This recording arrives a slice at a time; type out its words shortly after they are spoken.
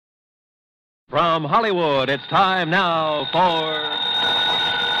From Hollywood, it's time now for...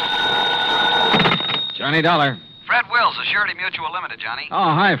 Johnny Dollar. Fred Wills, Assurity Mutual Limited, Johnny.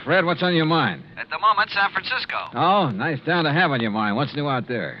 Oh, hi, Fred. What's on your mind? At the moment, San Francisco. Oh, nice town to have on your mind. What's new out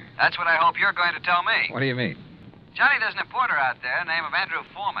there? That's what I hope you're going to tell me. What do you mean? Johnny, there's an importer out there named Andrew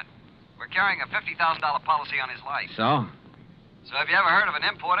Foreman. We're carrying a $50,000 policy on his life. So? So have you ever heard of an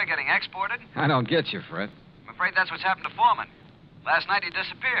importer getting exported? I don't get you, Fred. I'm afraid that's what's happened to Foreman. Last night he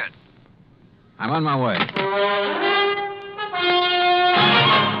disappeared. I'm on my way.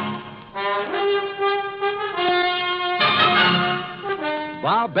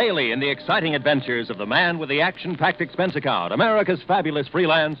 Bob Bailey in the exciting adventures of the man with the action-packed expense account, America's fabulous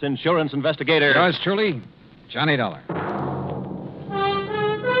freelance insurance investigator. Yours truly, Johnny Dollar.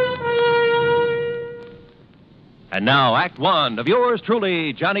 And now, Act One of yours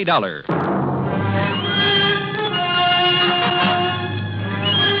truly, Johnny Dollar.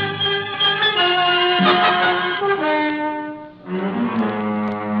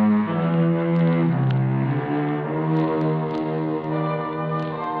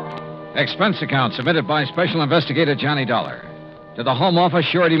 Expense account submitted by Special Investigator Johnny Dollar to the Home Office,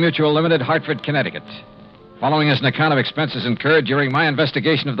 Surety Mutual Limited, Hartford, Connecticut. Following is an account of expenses incurred during my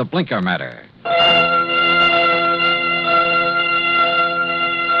investigation of the Blinker matter.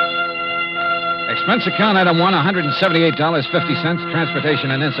 Expense account item 1, $178.50,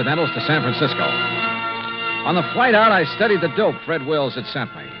 transportation and incidentals to San Francisco. On the flight out, I studied the dope Fred Wills had sent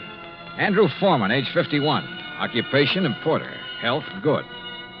me. Andrew Foreman, age 51. Occupation, importer. Health, good.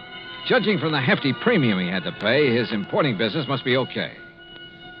 Judging from the hefty premium he had to pay, his importing business must be okay.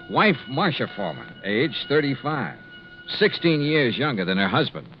 Wife, Marcia Foreman, age 35. 16 years younger than her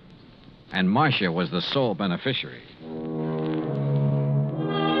husband. And Marcia was the sole beneficiary.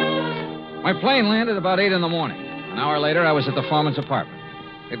 My plane landed about 8 in the morning. An hour later, I was at the Foreman's apartment.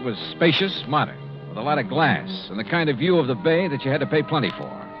 It was spacious, modern, with a lot of glass, and the kind of view of the bay that you had to pay plenty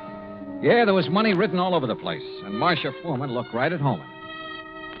for. Yeah, there was money written all over the place, and Marcia Foreman looked right at home.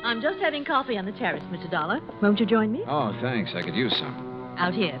 I'm just having coffee on the terrace, Mr. Dollar. Won't you join me? Oh, thanks. I could use some.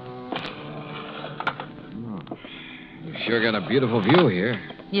 Out here. Oh, you've sure got a beautiful view here.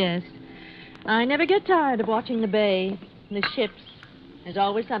 Yes. I never get tired of watching the bay, the ships. There's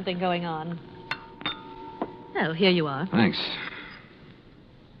always something going on. Oh, here you are. Thanks.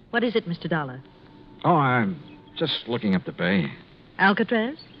 What is it, Mr. Dollar? Oh, I'm just looking up the bay.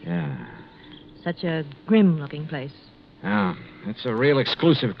 Alcatraz? Yeah. Such a grim-looking place. Yeah, it's a real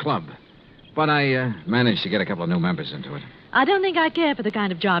exclusive club. But I managed to get a couple of new members into it. I don't think I care for the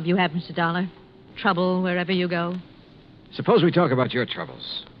kind of job you have, Mr. Dollar. Trouble wherever you go. Suppose we talk about your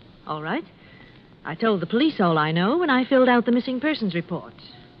troubles. All right. I told the police all I know when I filled out the missing persons report.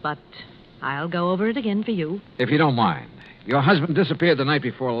 But I'll go over it again for you. If you don't mind. Your husband disappeared the night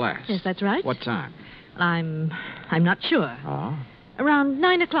before last. Yes, that's right. What time? I'm not sure. Oh? Around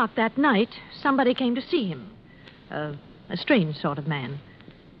 9 o'clock that night, somebody came to see him. A strange sort of man.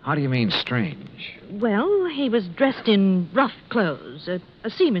 How do you mean strange? Well, he was dressed in rough clothes, a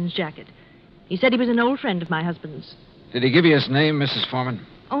seaman's jacket. He said he was an old friend of my husband's. Did he give you his name, Mrs. Foreman?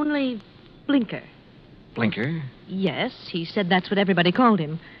 Only Blinker. Blinker? Yes, he said that's what everybody called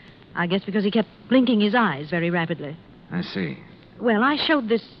him. I guess because he kept blinking his eyes very rapidly. I see. Well, I showed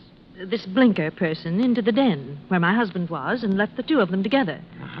this Blinker person into the den where my husband was and left the two of them together.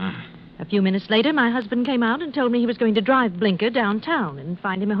 Uh-huh. A few minutes later, my husband came out and told me he was going to drive Blinker downtown and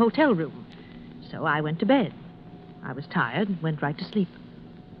find him a hotel room. So I went to bed. I was tired and went right to sleep.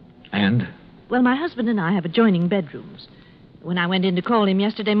 And? Well, my husband and I have adjoining bedrooms. When I went in to call him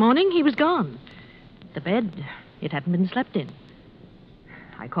yesterday morning, he was gone. The bed, it hadn't been slept in.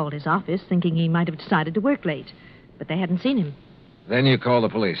 I called his office thinking he might have decided to work late, but they hadn't seen him. Then you called the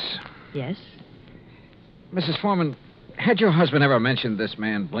police? Yes. Mrs. Foreman, had your husband ever mentioned this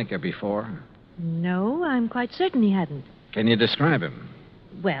man Blinker before? No, I'm quite certain he hadn't. Can you describe him?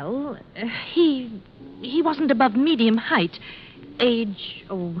 Well, he wasn't above medium height. Age,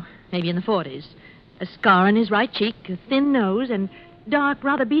 maybe in the 40s. A scar on his right cheek, a thin nose, and dark,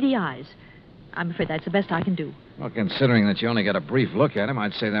 rather beady eyes. I'm afraid that's the best I can do. Well, considering that you only got a brief look at him,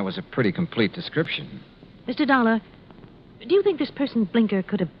 I'd say that was a pretty complete description. Mr. Dollar, do you think this person Blinker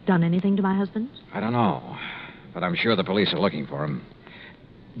could have done anything to my husband? I don't know, but I'm sure the police are looking for him.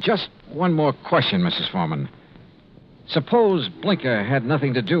 Just one more question, Mrs. Foreman. Suppose Blinker had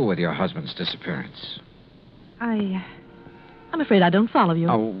nothing to do with your husband's disappearance. I'm afraid I don't follow you.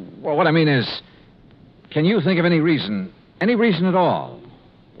 Oh, well, what I mean is, can you think of any reason at all,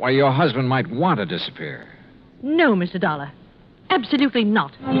 why your husband might want to disappear? No, Mr. Dollar. Absolutely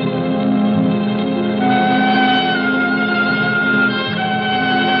not.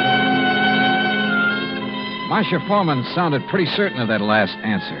 Marcia Foreman sounded pretty certain of that last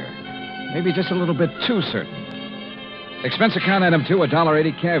answer. Maybe just a little bit too certain. Expense account item 2,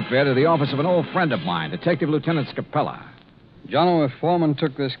 $1.80 cab fare to the office of an old friend of mine, Detective Lieutenant Scapella. Jono, if Foreman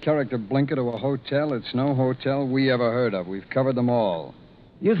took this character Blinker to a hotel, it's no hotel we ever heard of. We've covered them all.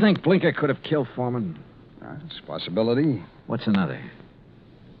 You think Blinker could have killed Foreman? It's a possibility. What's another?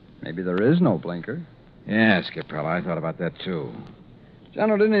 Maybe there is no Blinker. Yeah, Scapella, I thought about that, too.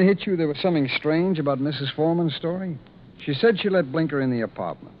 Jono, didn't it hit you there was something strange about Mrs. Foreman's story? She said she let Blinker in the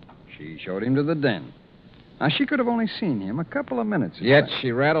apartment. She showed him to the den. Now, she could have only seen him a couple of minutes. Yet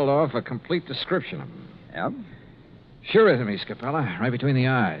she rattled off a complete description of him. Yep. Sure is to me, Scapella, right between the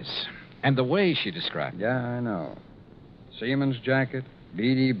eyes. And the way she described it. Yeah, I know. Seaman's jacket,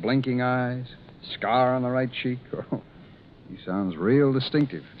 beady, blinking eyes, scar on the right cheek. Oh, he sounds real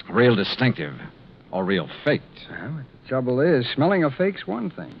distinctive. Real distinctive. Or real faked. Well, the trouble is, smelling a fake's one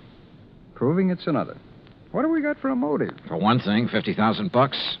thing. Proving it's another. What have we got for a motive? For one thing,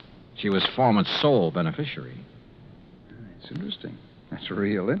 $50,000. She was Foreman's sole beneficiary. That's interesting. That's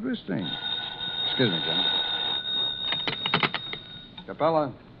real interesting. Excuse me, Jim.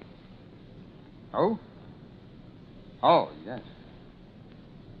 Capella. Oh? Oh, yes.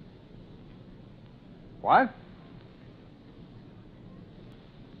 What?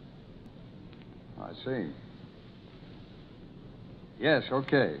 I see. Yes,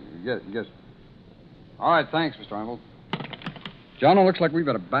 okay. Yes. All right, thanks, Mr. Arnold. Jono, looks like we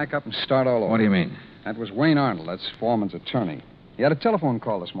better back up and start all over. What do you mean? That was Wayne Arnold. That's Foreman's attorney. He had a telephone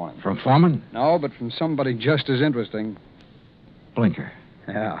call this morning. From Foreman? No, but from somebody just as interesting. Blinker.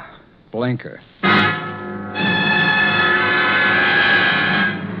 Yeah, Blinker.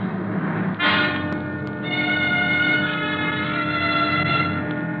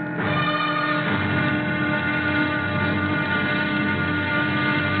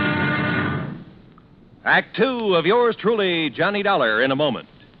 Act 2 of yours truly, Johnny Dollar, in a moment.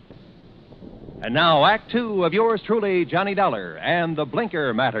 And now, Act 2 of yours truly, Johnny Dollar, and the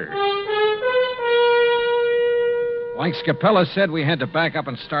Blinker matter. Like Scapella said, we had to back up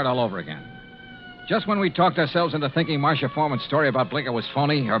and start all over again. Just when we talked ourselves into thinking Marcia Foreman's story about Blinker was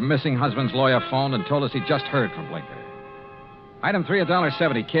phony, her missing husband's lawyer phoned and told us he'd just heard from Blinker. Item 3,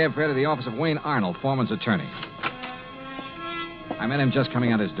 $1.70, cab fare to the office of Wayne Arnold, Foreman's attorney. I met him just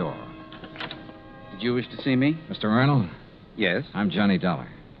coming out his door. Did you wish to see me? Mr. Arnold? Yes. I'm Johnny Dollar.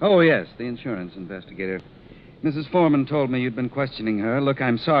 Oh, yes, the insurance investigator. Mrs. Foreman told me you'd been questioning her. Look,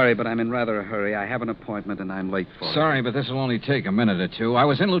 I'm sorry, but I'm in rather a hurry. I have an appointment, and I'm late for it. Sorry, but this will only take a minute or two. I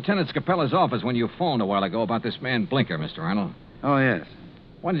was in Lieutenant Scapella's office when you phoned a while ago about this man Blinker, Mr. Arnold. Oh, yes.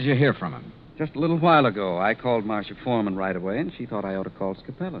 When did you hear from him? Just a little while ago. I called Marcia Foreman right away, and she thought I ought to call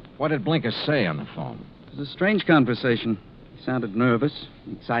Scapella. What did Blinker say on the phone? It was a strange conversation. He sounded nervous,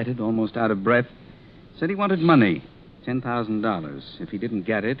 excited, almost out of breath. Said he wanted money, $10,000. If he didn't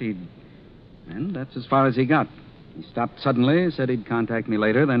get it, he'd... And that's as far as he got. He stopped suddenly, said he'd contact me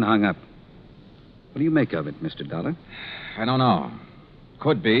later, then hung up. What do you make of it, Mr. Dollar? I don't know.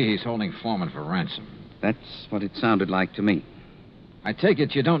 Could be he's holding Foreman for ransom. That's what it sounded like to me. I take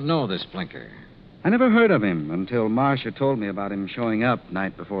it you don't know this Blinker. I never heard of him until Marcia told me about him showing up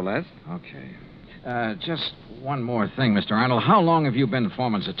night before last. Okay. Just one more thing, Mr. Arnold. How long have you been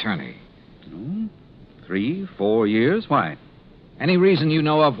Foreman's attorney? 3, 4 years. Why? Any reason you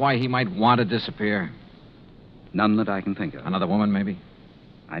know of why he might want to disappear? None that I can think of. Another woman, maybe?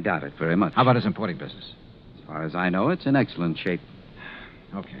 I doubt it very much. How about his importing business? As far as I know, it's in excellent shape.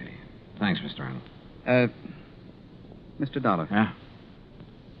 Okay. Thanks, Mr. Arnold. Mr. Dollar. Yeah?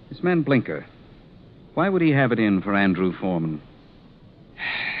 This man Blinker, why would he have it in for Andrew Foreman?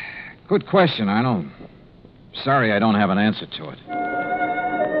 Good question, Arnold. Sorry I don't have an answer to it.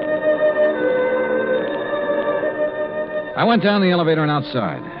 I went down the elevator and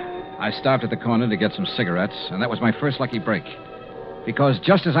outside. I stopped at the corner to get some cigarettes, and that was my first lucky break. Because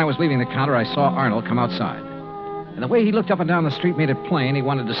just as I was leaving the counter, I saw Arnold come outside. And the way he looked up and down the street made it plain he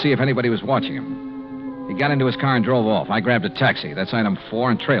wanted to see if anybody was watching him. He got into his car and drove off. I grabbed a taxi, that's item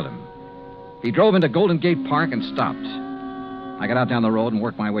 4, and trailed him. He drove into Golden Gate Park and stopped. I got out down the road and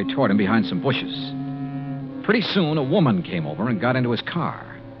worked my way toward him behind some bushes. Pretty soon, a woman came over and got into his car.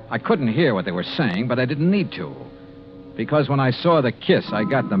 I couldn't hear what they were saying, but I didn't need to. Because when I saw the kiss, I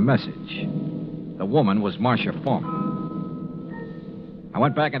got the message. The woman was Marcia Foreman. I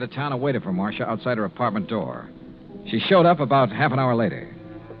went back into town and waited for Marcia outside her apartment door. She showed up about half an hour later.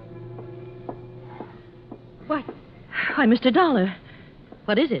 What? Why, Mr. Dollar.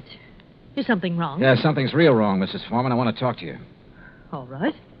 What is it? Is something wrong? Yeah, something's real wrong, Mrs. Foreman. I want to talk to you. All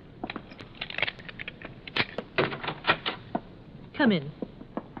right. Come in.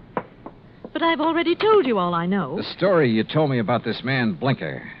 But But I've already told you all I know. The story you told me about this man,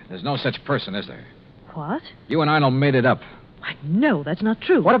 Blinker, there's no such person, is there? What? You and Arnold made it up. Why, no, that's not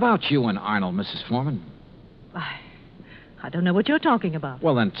true. What about you and Arnold, Mrs. Foreman? I don't know what you're talking about.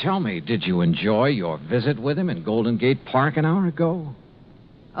 Well, then tell me, did you enjoy your visit with him in Golden Gate Park an hour ago?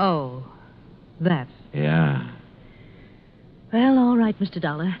 Oh, that. Yeah. Well, all right, Mr.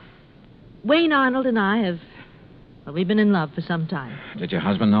 Dollar. Wayne Arnold and I have... Well, we've been in love for some time. Did your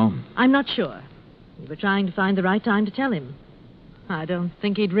husband know? I'm not sure. We were trying to find the right time to tell him. I don't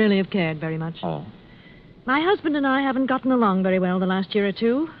think he'd really have cared very much. Oh. My husband and I haven't gotten along very well the last year or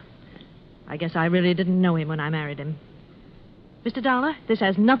two. I guess I really didn't know him when I married him. Mr. Dollar, this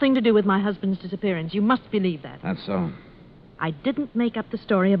has nothing to do with my husband's disappearance. You must believe that. That's so. I didn't make up the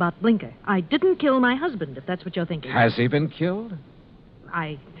story about Blinker. I didn't kill my husband, if that's what you're thinking. Has he been killed?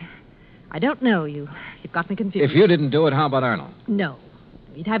 I don't know. You've got me confused. If you didn't do it, how about Arnold? No.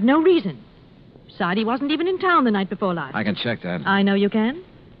 He'd have no reason. Besides, he wasn't even in town the night before last. I can check that. I know you can.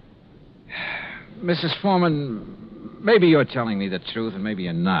 Mrs. Foreman, maybe you're telling me the truth and maybe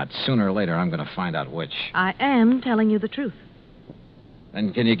you're not. Sooner or later, I'm going to find out which. I am telling you the truth.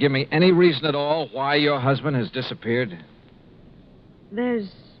 Then can you give me any reason at all why your husband has disappeared?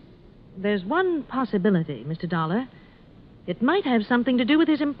 There's one possibility, Mr. Dollar. It might have something to do with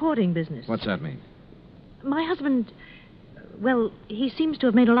his importing business. What's that mean? My husband, well, he seems to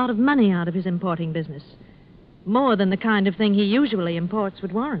have made a lot of money out of his importing business. More than the kind of thing he usually imports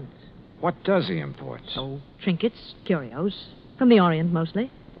would warrant. What does he import? Oh, trinkets, curios. From the Orient,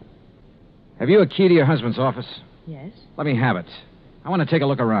 mostly. Have you a key to your husband's office? Yes. Let me have it. I want to take a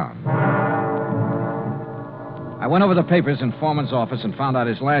look around. I went over the papers in Foreman's office and found out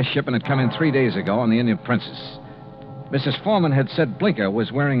his last shipment had come in 3 days ago on the Indian Princess. Mrs. Foreman had said Blinker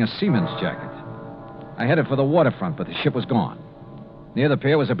was wearing a seaman's jacket. I headed for the waterfront, but the ship was gone. Near the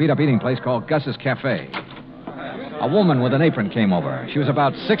pier was a beat-up eating place called Gus's Cafe. A woman with an apron came over. She was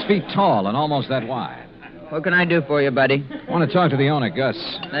about 6 feet tall and almost that wide. What can I do for you, buddy? I want to talk to the owner, Gus.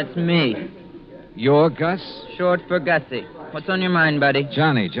 That's me. You're Gus? Short for Gussie. What's on your mind, buddy?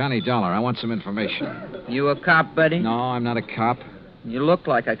 Johnny Dollar. I want some information. You a cop, buddy? No, I'm not a cop. You look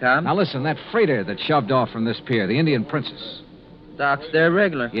like a cop. Now listen, that freighter that shoved off from this pier, the Indian Princess. Docks there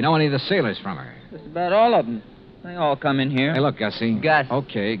regular. You know any of the sailors from her? Just about all of them. They all come in here. Hey, look, Gussie. Gus.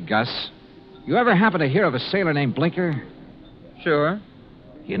 Okay, Gus. You ever happen to hear of a sailor named Blinker? Sure.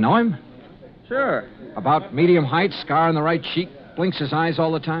 You know him? Sure. About medium height, scar on the right cheek, blinks his eyes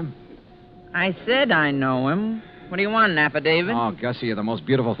all the time? I said I know him. What do you want, an affidavit? Oh, Gussie, you're the most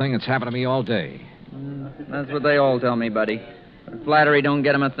beautiful thing that's happened to me all day. That's what they all tell me, buddy. But flattery don't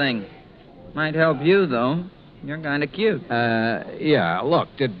get 'em a thing. Might help you, though. You're kind of cute. Yeah. Look,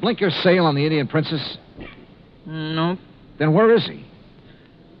 did Blinker sail on the Indian Princess? Nope. Then where is he?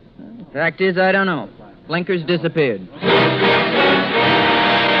 Fact is, I don't know. Blinker's disappeared.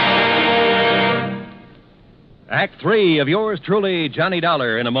 Act 3 of yours truly, Johnny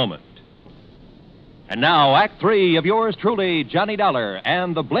Dollar, in a moment. And now, Act 3 of yours truly, Johnny Dollar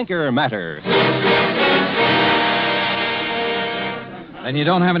and the Blinker Matter. Then you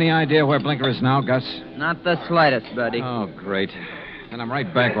don't have any idea where Blinker is now, Gus? Not the slightest, buddy. Oh, great. Then I'm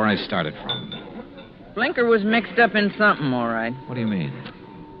right back where I started from. Blinker was mixed up in something, all right. What do you mean?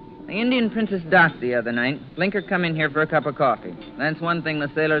 The Indian Princess docked the other night. Blinker come in here for a cup of coffee. That's one thing the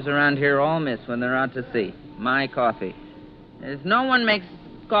sailors around here all miss when they're out to sea. My coffee. There's no one makes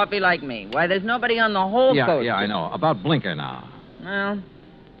coffee like me. Why, there's nobody on the whole coast. Yeah, I know. About Blinker now. Well,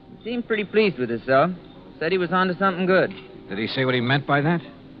 he seemed pretty pleased with himself. Said he was onto something good. Did he say what he meant by that?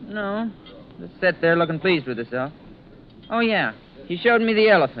 No. Just sat there looking pleased with himself. Oh, yeah. He showed me the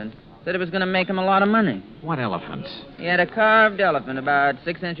elephant. Said it was going to make him a lot of money. What elephant? He had a carved elephant about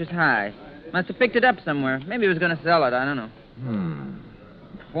 6 inches high. Must have picked it up somewhere. Maybe he was going to sell it. I don't know.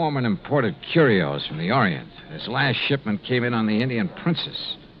 Foreman imported curios from the Orient. His last shipment came in on the Indian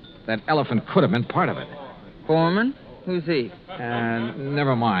Princess. That elephant could have been part of it. Foreman? Who's he?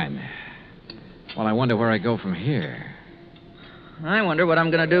 Never mind. Well, I wonder where I go from here. I wonder what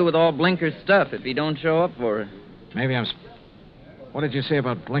I'm going to do with all Blinker's stuff if he don't show up for it. Maybe I'm... What did you say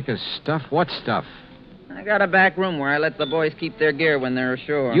about Blinker's stuff? What stuff? I got a back room where I let the boys keep their gear when they're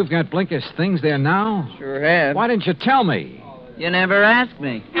ashore. You've got Blinker's things there now? Sure have. Why didn't you tell me? You never asked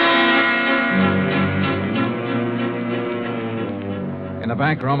me. In the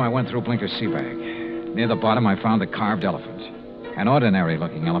back room, I went through Blinker's sea bag. Near the bottom, I found a carved elephant. An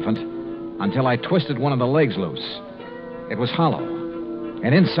ordinary-looking elephant, until I twisted one of the legs loose. It was hollow,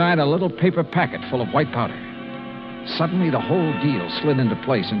 and inside a little paper packet full of white powder. Suddenly, the whole deal slid into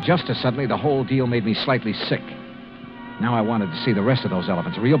place, and just as suddenly, the whole deal made me slightly sick. Now I wanted to see the rest of those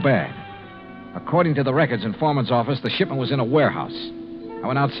elephants real bad. According to the records in Foreman's office, the shipment was in a warehouse. I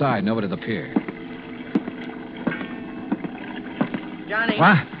went outside and over to the pier. Johnny.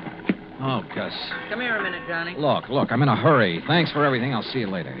 What? Oh, Gus. Come here a minute, Johnny. Look, I'm in a hurry. Thanks for everything. I'll see you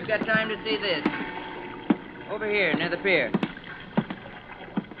later. You got time to see this? Over here, near the pier.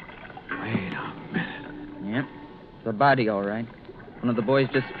 Wait a minute. Yep. It's a body, all right. One of the boys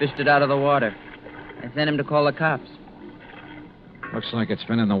just fished it out of the water. I sent him to call the cops. Looks like it's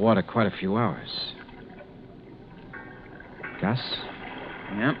been in the water quite a few hours. Gus?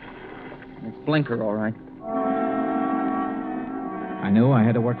 Yep. It's Blinker, all right. I knew I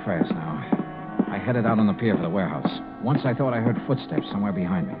had to work fast now. I headed out on the pier for the warehouse. Once I thought I heard footsteps somewhere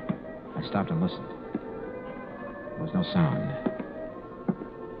behind me. I stopped and listened. There was no sound.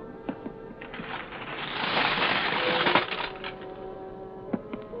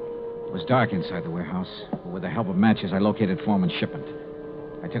 It was dark inside the warehouse, but with the help of matches, I located Foreman's shipment.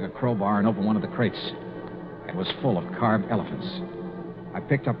 I took a crowbar and opened one of the crates. It was full of carved elephants. I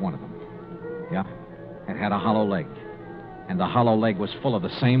picked up one of them. Yeah, it had a hollow leg. And the hollow leg was full of the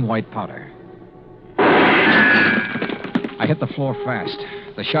same white powder. I hit the floor fast.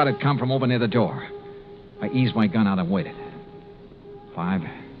 The shot had come from over near the door. I eased my gun out and waited. 5,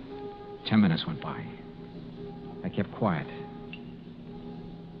 10 minutes went by. I kept quiet.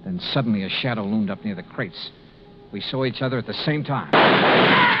 Then suddenly a shadow loomed up near the crates. We saw each other at the same time.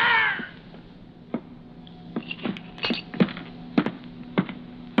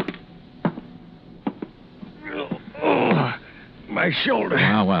 My shoulder.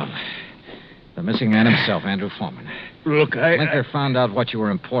 Well. The missing man himself, Andrew Foreman. Look, Blinker found out what you were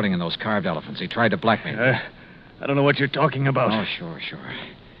importing in those carved elephants. He tried to blackmail you. I don't know what you're talking about. Oh, sure.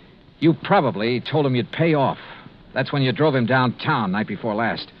 You probably told him you'd pay off. That's when you drove him downtown night before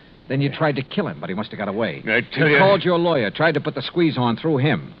last. Then you tried to kill him, but he must have got away. I tell you... You called your lawyer, tried to put the squeeze on through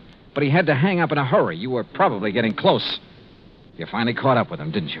him. But he had to hang up in a hurry. You were probably getting close. You finally caught up with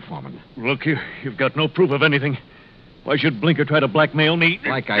him, didn't you, Foreman? Look, you've got no proof of anything. Why should Blinker try to blackmail me?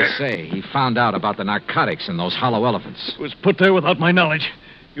 Like I say, he found out about the narcotics in those hollow elephants. It was put there without my knowledge.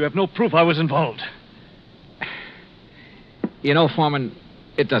 You have no proof I was involved. You know, Foreman,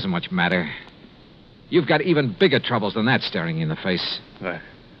 it doesn't much matter. You've got even bigger troubles than that staring you in the face. I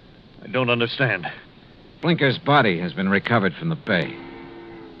don't understand. Blinker's body has been recovered from the bay.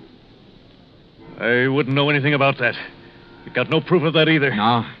 I wouldn't know anything about that. You got no proof of that either.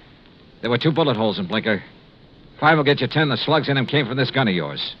 No. There were 2 bullet holes in Blinker. 5 will get you 10. The slugs in him came from this gun of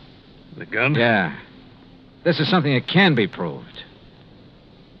yours. The gun? Yeah. This is something that can be proved.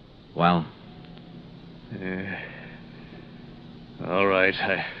 Well? All right.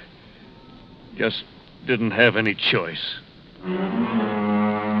 I just didn't have any choice.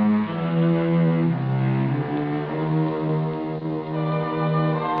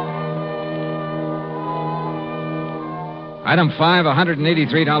 Item 5,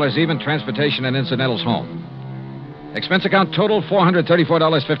 $183 even, transportation and incidentals home. Expense account total,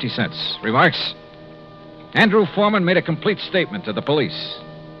 $434.50. Remarks? Andrew Foreman made a complete statement to the police.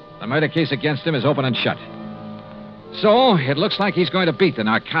 The murder case against him is open and shut. So, it looks like he's going to beat the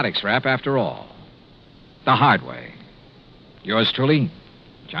narcotics rap after all. The hard way. Yours truly,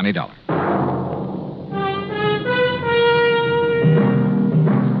 Johnny Dollar.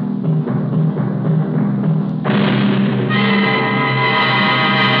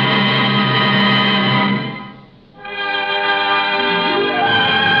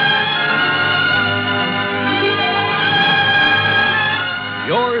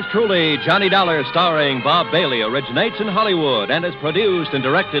 Truly, Johnny Dollar, starring Bob Bailey, originates in Hollywood and is produced and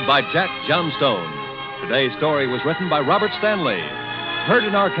directed by Jack Johnstone. Today's story was written by Robert Stanley. Heard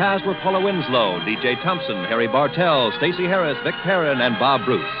in our cast were Paula Winslow, D.J. Thompson, Harry Bartell, Stacey Harris, Vic Perrin, and Bob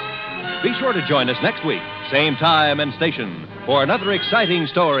Bruce. Be sure to join us next week, same time and station, for another exciting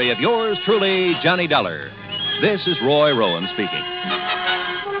story of yours truly, Johnny Dollar. This is Roy Rowan speaking.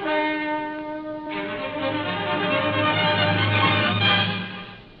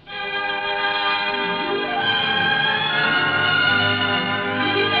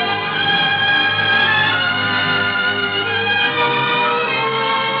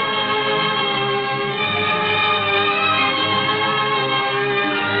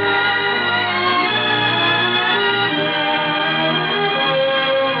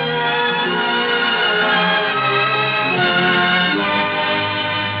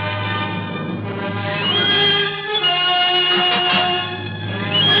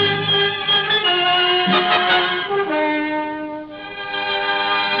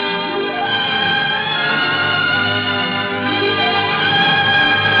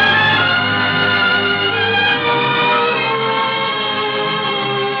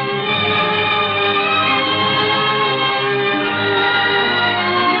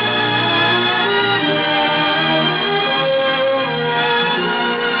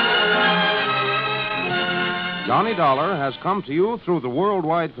 Dollar has come to you through the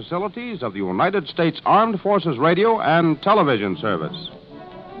worldwide facilities of the United States Armed Forces Radio and Television Service.